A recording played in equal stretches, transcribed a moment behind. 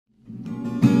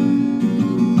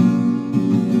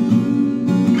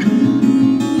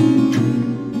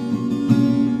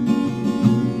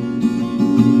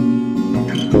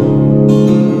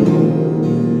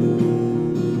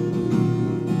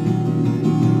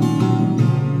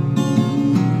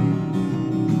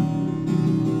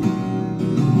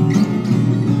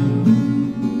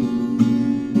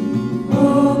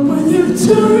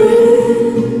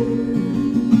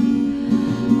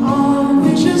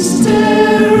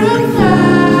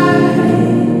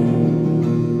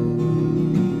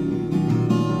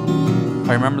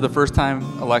I remember the first time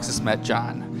Alexis met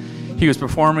John. He was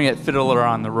performing at Fiddler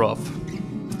on the Roof.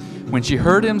 When she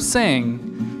heard him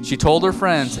sing, she told her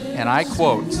friends, and I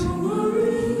quote,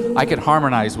 "I could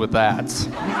harmonize with that."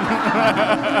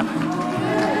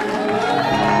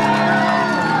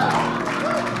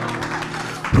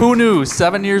 Who knew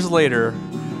 7 years later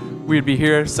we'd be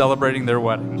here celebrating their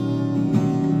wedding?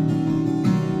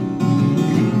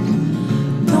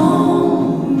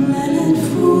 Don't let it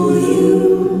fool you.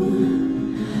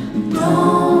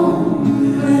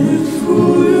 Don't let it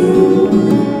fool you.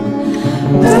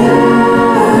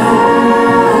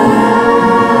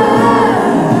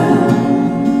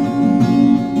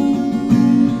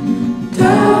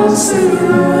 Dancing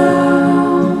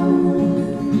around,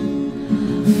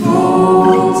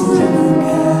 falls in the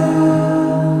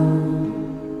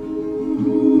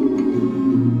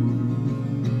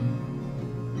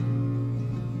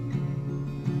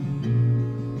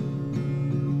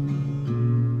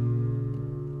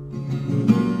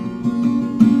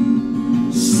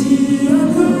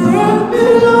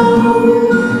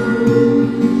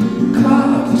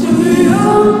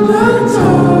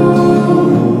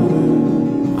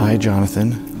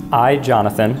I,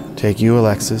 Jonathan, take you,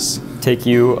 Alexis,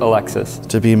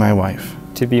 to be my wife.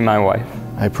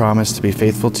 I promise to be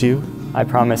faithful to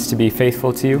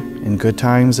you. In good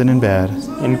times and in bad.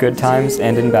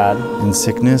 In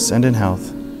sickness and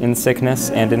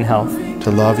in health.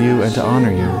 To love you and to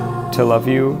honor you.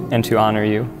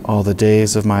 All the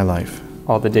days of my life.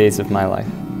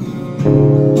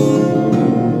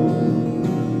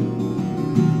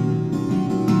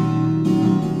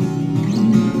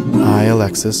 I,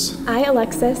 Alexis,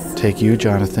 take you,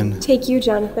 Jonathan,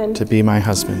 to be my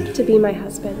husband.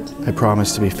 I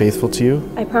promise to be faithful to you.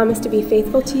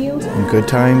 In good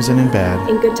times and in bad.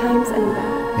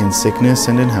 In sickness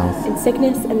and in health.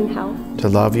 To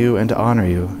love you and to honor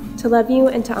you.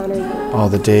 All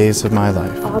the days of my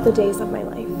life.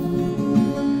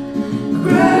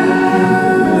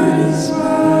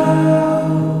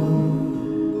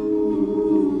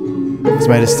 It's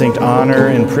my distinct honor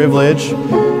and privilege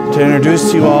to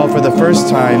introduce to you all for the first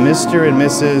time Mr. and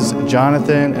Mrs.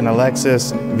 Jonathan and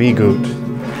Alexis Vigut.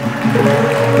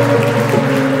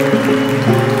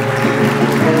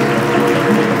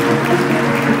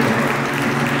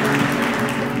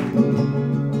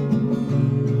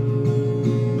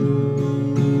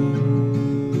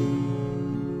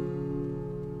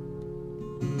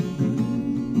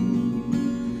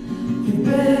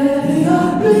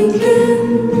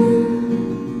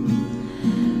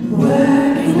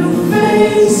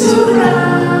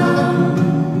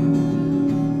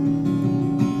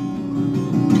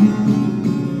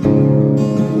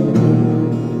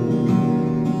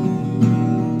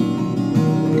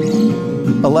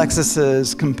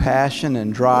 Alexis's compassion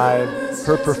and drive,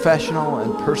 her professional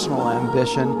and personal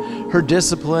ambition, her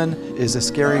discipline is a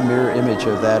scary mirror image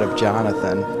of that of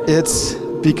Jonathan. It's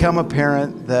become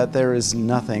apparent that there is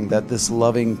nothing that this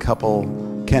loving couple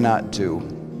cannot do.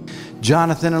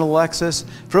 Jonathan and Alexis,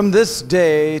 from this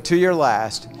day to your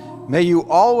last, may you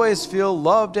always feel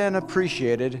loved and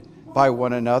appreciated by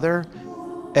one another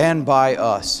and by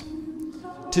us.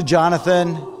 To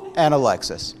Jonathan and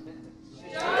Alexis.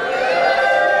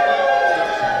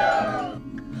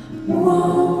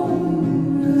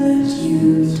 Won't let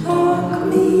you talk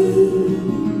me.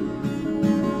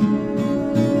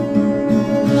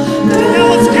 Now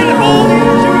let's get it all. Here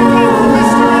we go,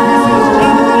 Mr. and Mrs.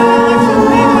 Jonathan.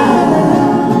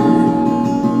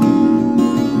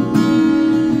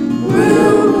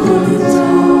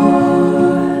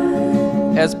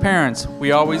 As parents,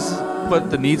 we always put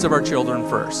the needs of our children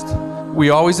first. We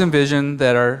always envision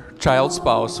that our child's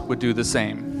spouse would do the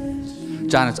same.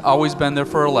 John has always been there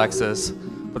for Alexis,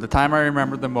 but the time I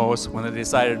remember the most when they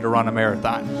decided to run a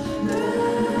marathon.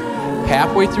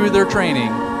 Halfway through their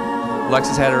training,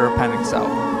 Alexis had her appendix out.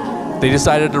 They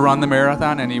decided to run the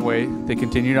marathon anyway. They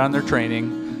continued on their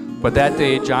training, but that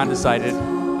day John decided,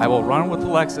 I will run with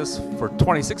Alexis for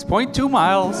 26.2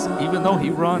 miles, even though he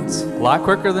runs a lot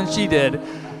quicker than she did,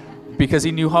 because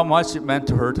he knew how much it meant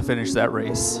to her to finish that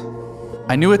race.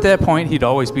 I knew at that point he'd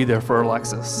always be there for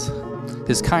Alexis.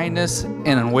 His kindness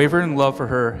and unwavering love for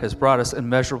her has brought us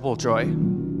immeasurable joy.